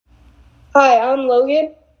Hi, I'm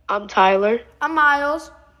Logan. I'm Tyler. I'm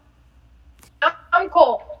Miles. I'm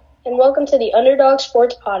Cole. And welcome to the Underdog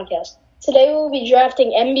Sports Podcast. Today we'll be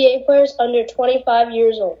drafting NBA players under 25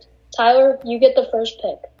 years old. Tyler, you get the first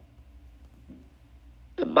pick.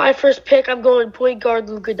 My first pick, I'm going point guard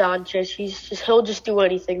Luka Doncic. He'll just do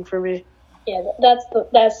anything for me. Yeah,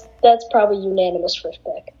 that's probably unanimous first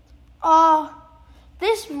pick.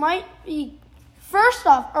 This might be. First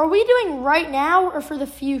off, are we doing right now or for the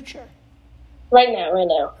future? Right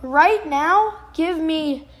now. Right now, give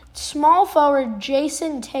me small forward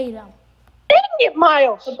Jason Tatum. Dang it,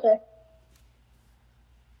 Miles. Okay.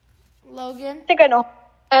 Logan. I think I know.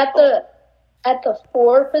 At the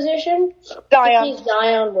 4 position, Zion. he's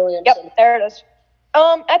Zion Williamson. Yep, there it is.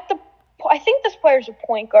 I think this player's a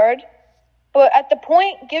point guard, but at the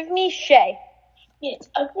point, give me Shea. Yes,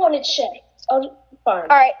 I wanted Shea. Fine. All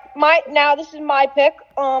right, this is my pick.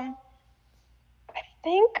 I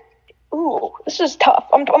think. Ooh, this is tough.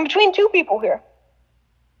 I'm between two people here.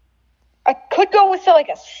 I could go with a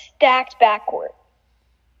stacked backcourt.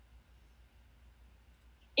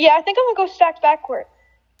 Yeah, I think I'm gonna go stacked backcourt.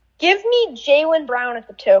 Give me Jaylen Brown at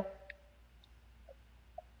the 2.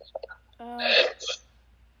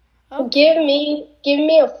 Give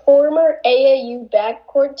me a former AAU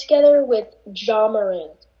backcourt together with Ja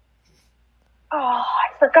Morant. Oh, I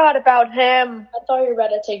forgot about him. I thought you were about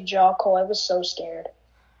to take Ja Cole. I was so scared.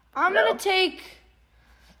 I'm going to take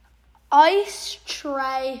Ice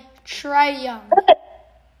Trae Young.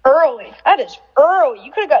 Early. That is early.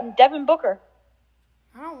 You could have gotten Devin Booker.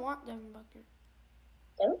 I don't want Devin Booker.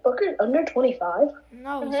 Devin Booker under 25?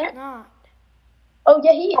 No, he's not. Oh,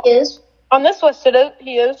 yeah, he is. On this list,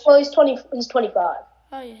 he is. Well, he's 25.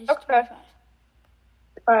 Oh, yeah, he's Okay. 25.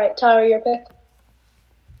 All right, Tyler, your pick.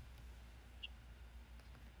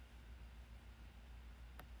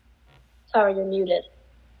 Tyler, you're muted.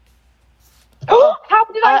 How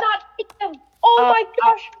did I not pick him? Oh, my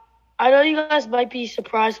gosh. I know you guys might be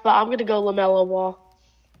surprised, but I'm going to go LaMelo Ball.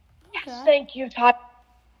 Yes, thank you, Todd.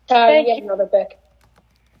 Tyler, Thank you get another pick.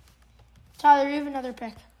 Tyler, you have another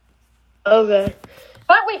pick. Okay.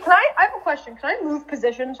 But wait, I have a question. Can I move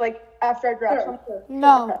positions, after I draft someone?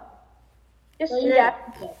 No. Yes, No, you yeah.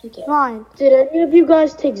 can't. You can't. Fine. Did any of you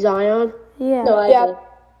guys take Zion? Yeah. No, I Yeah. did.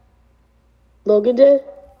 Logan did?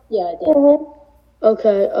 Yeah, I did.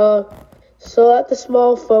 Okay. So at the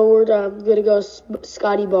small forward, I'm going to go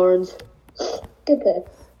Scotty Barnes. Good pick.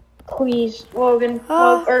 Please, Logan,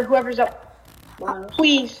 or whoever's up. Miles.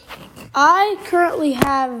 Please. I currently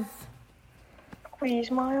have. Please,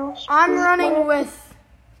 Miles. I'm running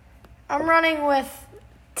with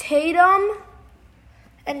Tatum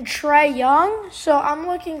and Trae Young. So I'm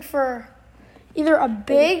looking for either a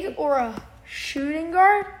big or a shooting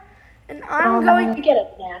guard. And I'm going. You get a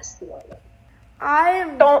nasty one. I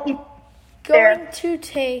am Don't. going to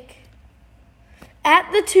take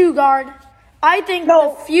at the 2 guard. I think No.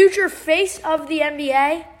 the future face of the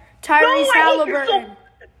NBA, Tyrese Halliburton.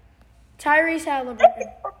 Tyrese Halliburton.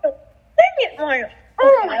 Dang it, Miles.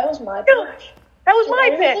 Oh, That was my pick. gosh. That was my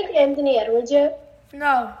Did anyone pick. take Anthony Edwards yet?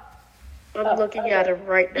 No. I'm looking at him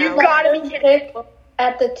right now. You gotta be kidding. Pick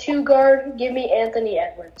at the 2 guard. Give me Anthony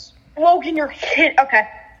Edwards. Logan, you're hit. Okay.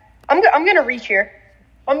 I'm gonna reach here.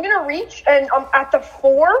 I'm gonna reach, and at the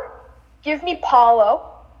 4, give me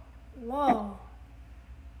Paulo. Whoa.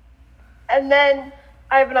 And then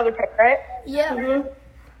I have another pick, right? Yeah.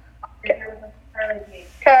 Okay.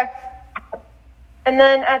 And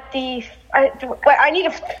then at the I need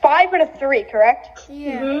a 5 and a 3, correct?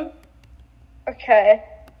 Yeah. Okay.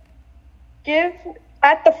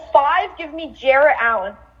 At the 5, give me Jarrett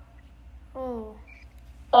Allen. Oh.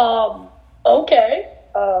 Okay.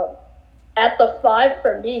 At the 5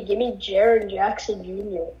 for me, give me Jaren Jackson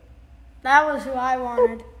Jr. That was who I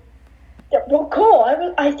wanted. Yeah, well, cool.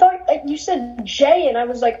 I thought you said Jay, and I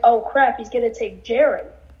was like, oh crap, he's gonna take Jaren.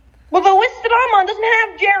 Well, the list that I'm on doesn't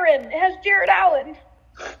have Jaren. It has Jarrett Allen.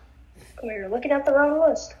 Come here, you're looking at the wrong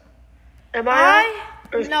list. Am I?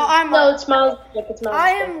 No, it's Miles' pick. It's Miles'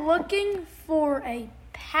 I pick. am looking for a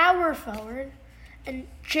power forward, and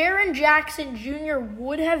Jaren Jackson Jr.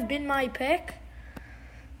 would have been my pick,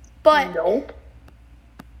 but Nope.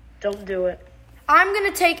 Don't do it. I'm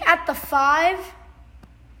gonna take at the 5.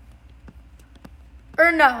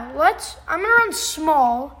 Or no, I'm gonna run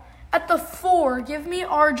small. At the 4, give me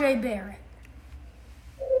RJ Barrett.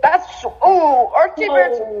 RJ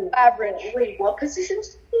Barrett's average. Wait, what positions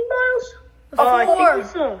did he, Miles? The Oh, I 4. think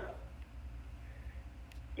so.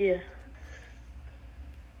 Yeah.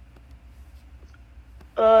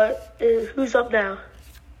 Who's up now?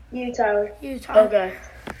 You, Tyler. Utah. Okay.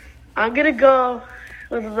 I'm gonna go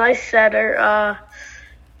with a nice center.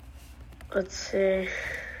 Let's see.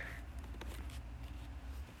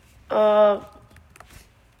 Dang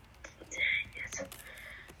it.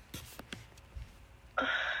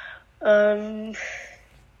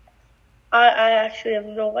 I actually have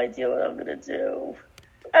no idea what I'm gonna do.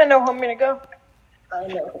 I know who I'm gonna go. I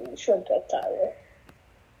know who you should pick, Tyler.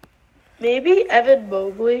 Maybe Evan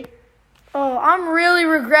Mobley. Oh, I'm really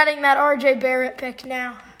regretting that RJ Barrett pick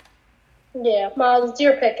now. Yeah, Miles, it's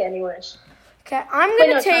your pick anyways. Okay, I'm Wait,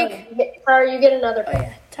 gonna no, take. Tyler, you get another Oh pick.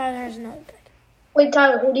 yeah, Tyler has another pick. Wait,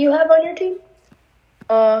 Tyler, who do you have on your team?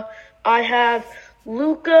 I have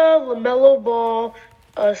Luka, LaMelo Ball,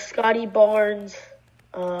 Scotty Barnes.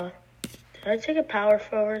 Did I take a power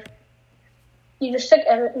forward? You just took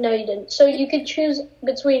no, you didn't. So you could choose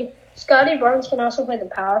between Scotty Barnes can also play the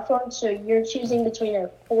power forward, so you're choosing between a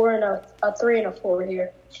 4 and a 3 and a 4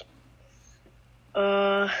 here.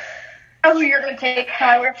 Oh, who you're gonna take,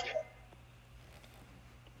 Tyler?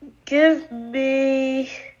 Give me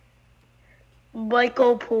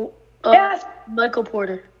Michael Yes. Michael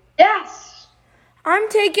Porter. Yes. I'm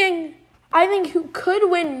taking. I think who could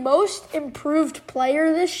win Most Improved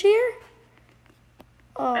Player this year.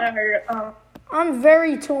 I'm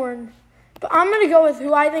very torn, but I'm gonna go with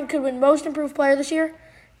who I think could win Most Improved Player this year,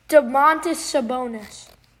 Domantas Sabonis.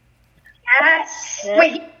 Yes. Yeah.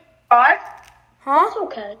 Wait, 5? Huh? That's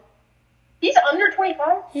okay. He's under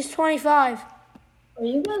 25. He's 25. Are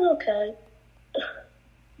you guys okay?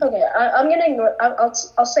 Okay, I'm gonna ignore.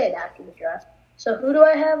 I'll say it after the draft. So who do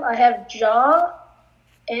I have? I have Ja,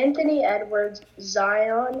 Anthony Edwards,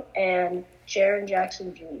 Zion, and Jaren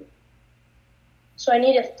Jackson Jr. So I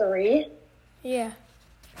need a 3. Yeah.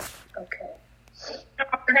 Okay.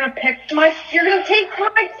 You're gonna pick my. You're gonna take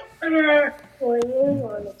my. Wait,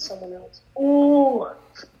 or get someone else. Ooh.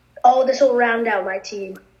 Oh, this will round out my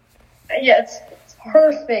team. Yes.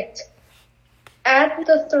 Perfect. At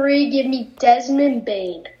the 3, give me Desmond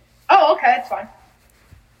Bane. Oh, okay, that's fine.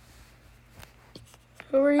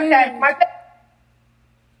 Who are you? Okay, my pick.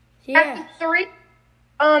 Yeah. At the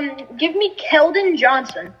 3. Give me Keldon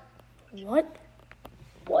Johnson. What?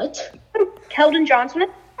 What? Keldon Johnson.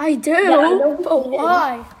 I do, I know who but he is.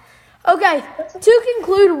 why? Okay, to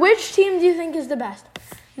conclude, which team do you think is the best?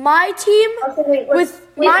 My team Okay, wait, with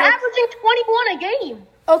He's my averaging 21 a game.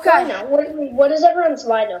 I okay. know. What is everyone's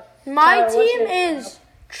lineup? My Tyler, what's team your- is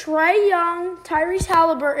Trae Young, Tyrese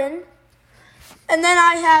Halliburton, and then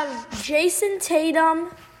I have Jason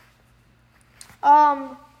Tatum,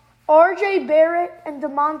 RJ Barrett, and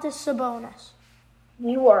Domantas Sabonis.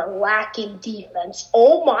 You are lacking defense.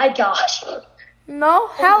 Oh my gosh. No,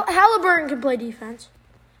 Halliburton can play defense.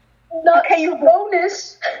 Not Okay, you-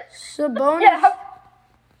 bonus. Sabonis. Yeah, have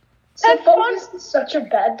Sabonis is such a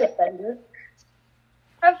bad defender.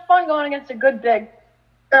 fun going against a good big.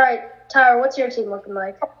 All right, Tyler, what's your team looking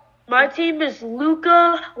like? My team is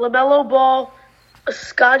Luka, LaMelo Ball,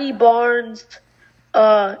 Scotty Barnes,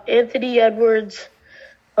 Anthony Edwards.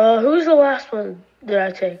 Who's the last one did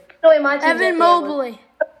I take? No, wait, my team's Evan Anthony Mobley. Edwards.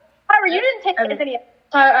 Tyler, you didn't take Evan. Anthony.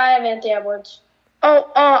 Tyler, I have Anthony Edwards.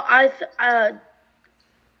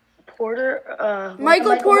 Porter.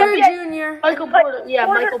 Michael Porter Jr. Michael Porter. Yeah,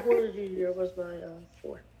 Michael Porter Jr. was my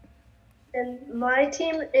 4. And my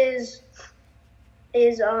team is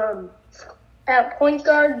at point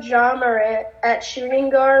guard John Morant, at shooting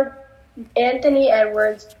guard Anthony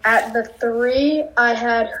Edwards. At the 3, I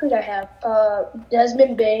had who'd I have?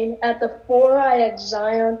 Desmond Bane. At the 4, I had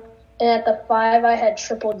Zion, and at the 5, I had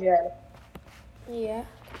Triple J. Yeah.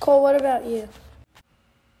 Cole, what about you?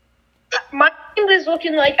 My team is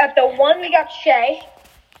looking like at the 1 we got Shea.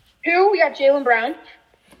 2 we got Jaylen Brown.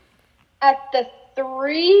 At the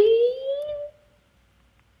 3,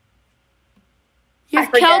 You I have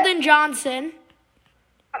forget. Keldon Johnson.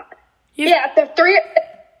 at the 3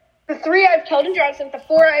 I have Keldon Johnson. At the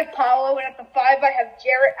 4 I have Paolo, and at the 5 I have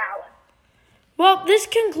Jarrett Allen. Well, this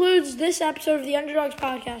concludes this episode of the Underdogs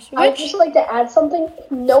podcast. I'd just like to add something.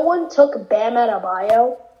 No one took Bam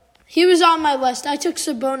Adebayo. He was on my list. I took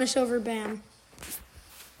Sabonis over Bam.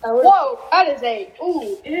 Whoa, that is a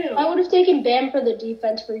ew. I would have taken Bam for the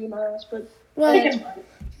defense for you, Miles, but Well,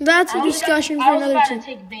 that's a discussion for another about time. to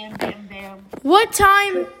take Bam, Bam, Bam. What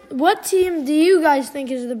team do you guys think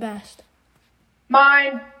is the best?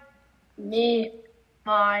 Mine. me.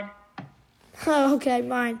 Mine. Oh, okay,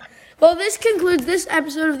 mine. Well, this concludes this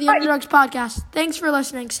episode of the Underdogs podcast. Thanks for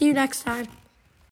listening. See you next time.